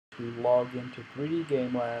to log into 3D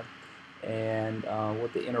Game Lab and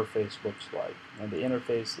what the interface looks like. And the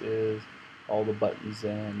interface is all the buttons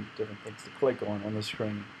and different things to click on the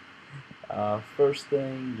screen. First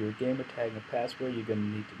thing, your gamer tag and password you're going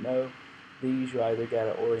to need to know. These you either got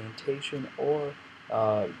at orientation or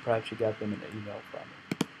perhaps you got them in an email from me.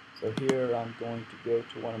 So here I'm going to go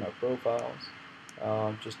to one of my profiles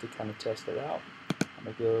just to kind of test it out. I'm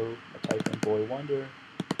going to type in Boy Wonder,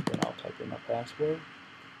 then I'll type in my password.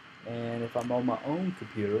 And if I'm on my own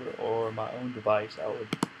computer or my own device, I would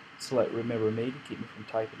select Remember Me to keep me from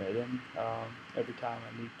typing it in every time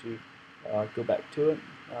I need to go back to it.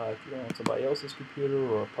 If you're on somebody else's computer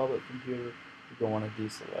or a public computer, you're going to want to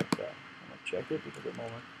deselect that. I'm going to check it because I'm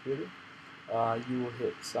on my computer. You will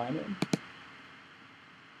hit Sign In.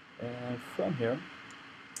 And from here,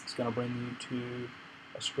 it's going to bring you to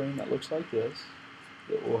a screen that looks like this.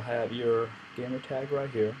 It will have your gamer tag right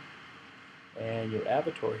here and your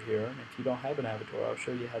avatar here. And if you don't have an avatar, I'll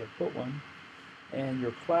show you how to put one. And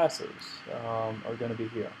your classes are going to be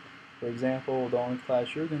here. For example, the only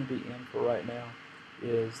class you're going to be in for right now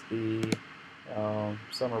is the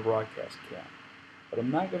Summer Broadcast Camp. But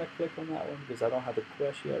I'm not going to click on that one because I don't have the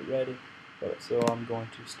quest yet ready, so I'm going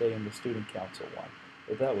to stay in the Student Council one.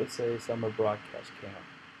 But that would say Summer Broadcast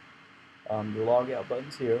Camp. Your logout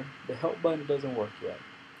button's here. The help button doesn't work yet.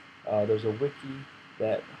 There's a wiki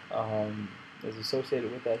that is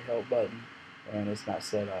associated with that help button, and it's not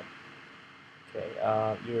set up. Okay,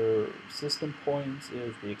 your system points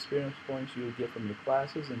is the experience points you would get from your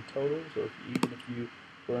classes in total. So even if you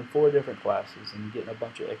were in 4 different classes and getting a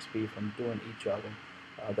bunch of XP from doing each of them,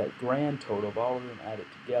 that grand total of all of them added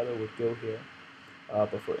together would go here.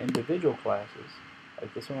 But for individual classes,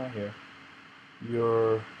 like this one right here,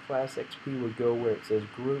 your class XP would go where it says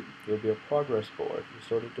group. There'll be a progress bar if you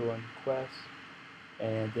started doing quests,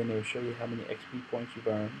 and then it'll show you how many XP points you've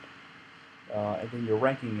earned. And then your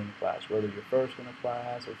ranking in the class, whether you're first in the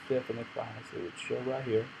class or fifth in the class, it would show right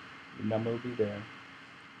here. Your number will be there.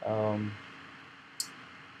 I'm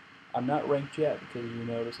not ranked yet because you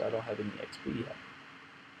notice I don't have any XP yet.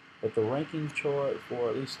 But the ranking chart for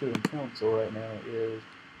at least Student Council right now is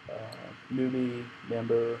newbie,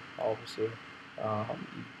 member, officer.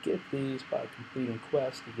 You get these by completing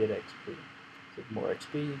quests to get XP. So the more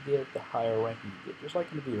XP you get, the higher ranking you get, just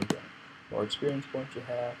like in a video game. The more experience points you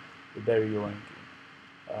have, the better your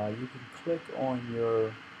ranking. You can click on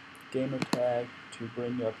your gamer tag to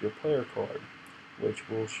bring up your player card, which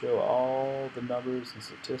will show all the numbers and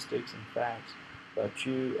statistics and facts about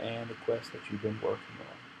you and the quest that you've been working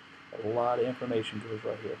on. A lot of information goes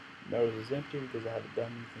right here. Notice it's empty because I haven't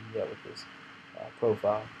done anything yet with this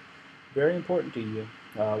profile. Very important to you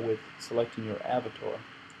with selecting your avatar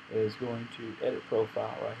is going to edit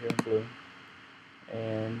profile right here in blue,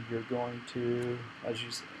 and you're going to, as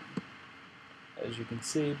you can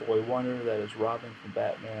see, Boy Wonder, that is Robin from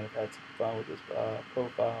Batman. I've had some fun with this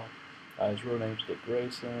profile. His real name's Dick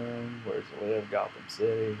Grayson. Where does he live? Gotham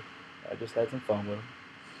City. I just had some fun with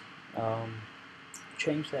him.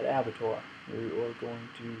 Change that avatar. You're going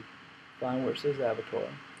to find where it says avatar.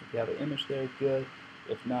 If you have an image there, good.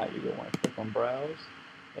 If not, you're going to want to click on Browse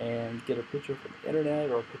and get a picture from the internet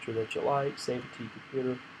or a picture that you like, save it to your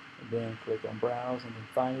computer, and then click on Browse and then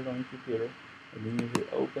find it on your computer. And then you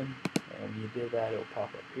hit Open, and when you did that, it'll pop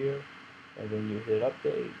up here. And then you hit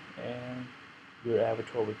Update, and your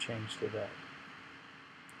avatar would change to that.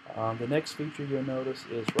 The next feature you'll notice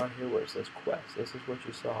is right here where it says Quests. This is what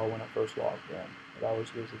you saw when I first logged in. It always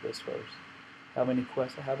gives you this first. How many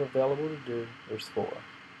quests I have available to do? There's 4.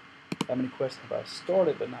 How many quests have I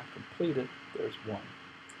started but not completed? There's 1.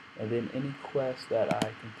 And then any quest that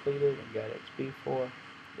I completed and got XP for,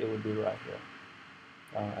 it would be right here.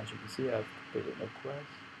 As you can see, I've completed no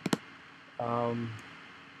quests.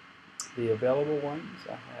 The available ones,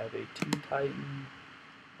 I have a Teen Titan,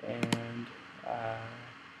 and I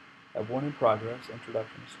have 1 in progress,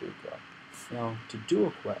 Introduction to Sudoku. Now, to do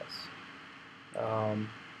a quest,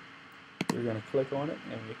 you're going to click on it,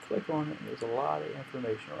 and when you click on it, there's a lot of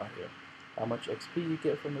information right here. How much XP you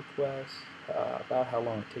get from the quest, about how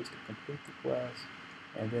long it takes to complete the quest,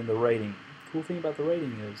 and then the rating. The cool thing about the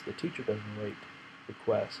rating is the teacher doesn't rate the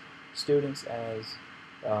quest. Students, as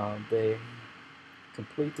they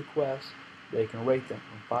complete the quest, they can rate them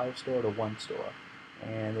from 5-star to 1-star.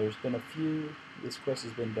 And there's been a few, this quest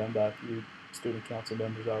has been done by a few Student Council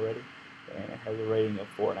members already, and it has a rating of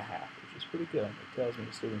 4.5, which is pretty good. It tells me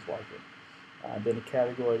the students like it. Then the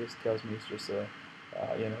category, this tells me it's just a,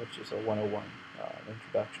 it's just a 101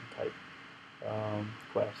 introduction type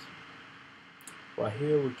quest. Right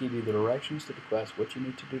here will give you the directions to the quest, what you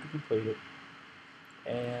need to do to complete it.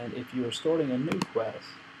 And if you are starting a new quest,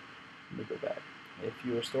 let me go back. If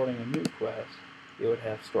you were starting a new quest, it would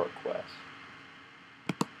have start quest.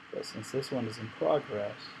 But since this one is in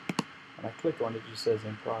progress, when I click on it, it just says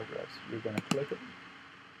in progress. You're going to click it,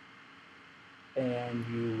 and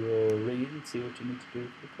you will read and see what you need to do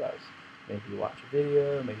for the quest. Maybe you watch a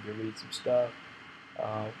video, maybe you read some stuff,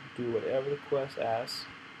 do whatever the quest asks.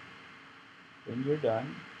 When you're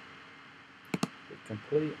done, hit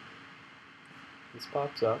complete. This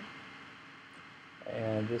pops up,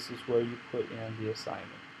 and this is where you put in the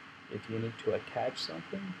assignment. If you need to attach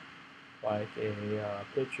something, like a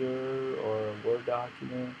picture or a Word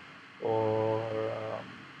document or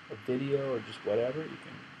a video or just whatever, you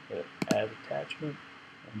can hit add attachment,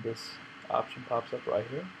 and this option pops up right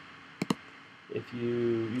here. If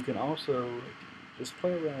you can also just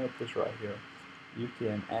play around with this right here. You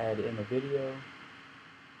can add in a video,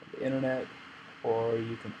 the internet, or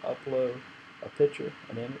you can upload a picture,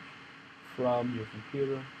 an image from your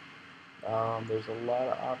computer. There's a lot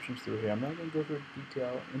of options through here. I'm not going to go through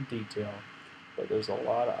in detail, but there's a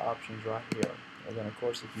lot of options right here. And then of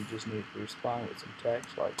course, if you just need to respond with some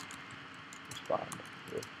text, like respond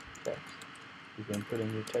with text, you can put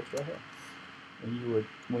in your text right here. And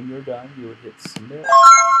when you're done, you would hit submit.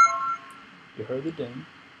 You heard the ding.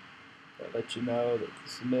 That lets you know that the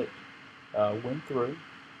submit went through.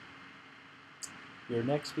 Your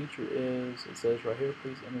next feature is, it says right here,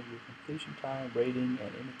 please enter your completion time, rating,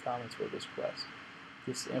 and any comments for this quest.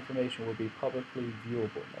 This information will be publicly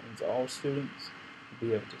viewable. That means all students will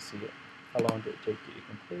be able to see it. How long did it take you to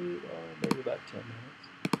complete? Maybe about 10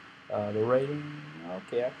 minutes. The rating,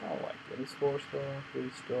 okay, I kind of like it. It's 4-star,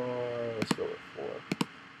 3-star, let's go with 4.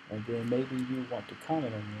 And then maybe you want to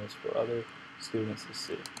comment on this for other students to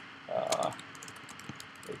see. A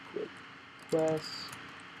quick quest.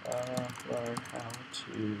 Learn how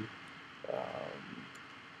to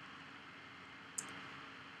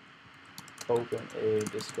open a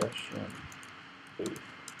discussion booth.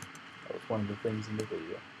 That was one of the things in the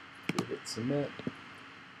video. You hit submit,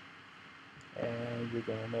 and you're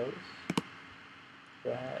going to notice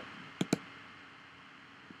that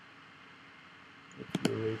if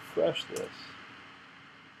you refresh this,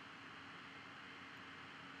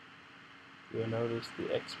 you'll notice the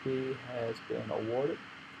XP has been awarded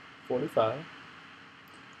 45,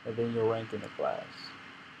 and then your rank in the class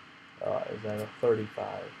is at a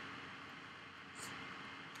 35.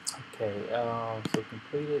 Okay, so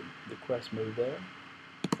completed, the quest moved there.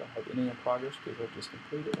 Don't have any in progress because I just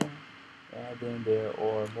completed one, and then there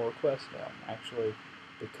are more quests now. Actually,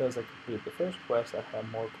 because I completed the first quest, I have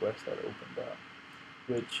more quests that opened up,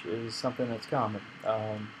 which is something that's common.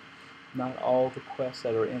 Not all the quests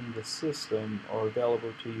that are in the system are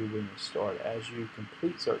available to you when you start. As you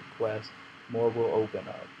complete certain quests, more will open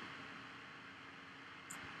up.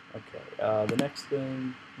 Okay, the next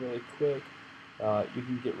thing, really quick, you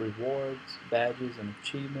can get rewards, badges, and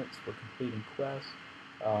achievements for completing quests.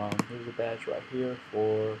 Here's a badge right here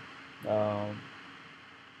for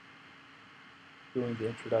doing the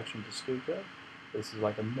introduction to Studio. This is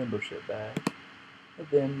like a membership badge. And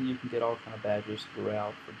then you can get all kind of badges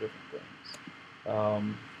throughout for different things.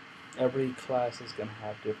 Every class is going to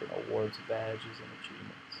have different awards, badges, and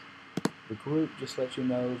achievements. The group just lets you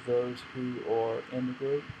know those who are in the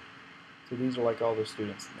group. So these are like all the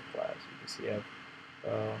students in the class. You can see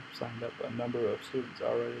I've signed up a number of students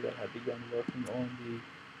already that have begun working on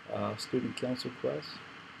the student council quest.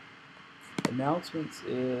 Announcements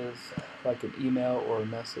is like an email or a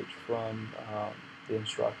message from the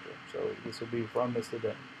instructor. So this will be from Mr.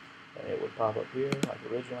 Denton, and it would pop up here. Like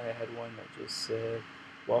originally I had one that just said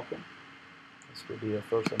welcome. This would be the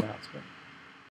first announcement.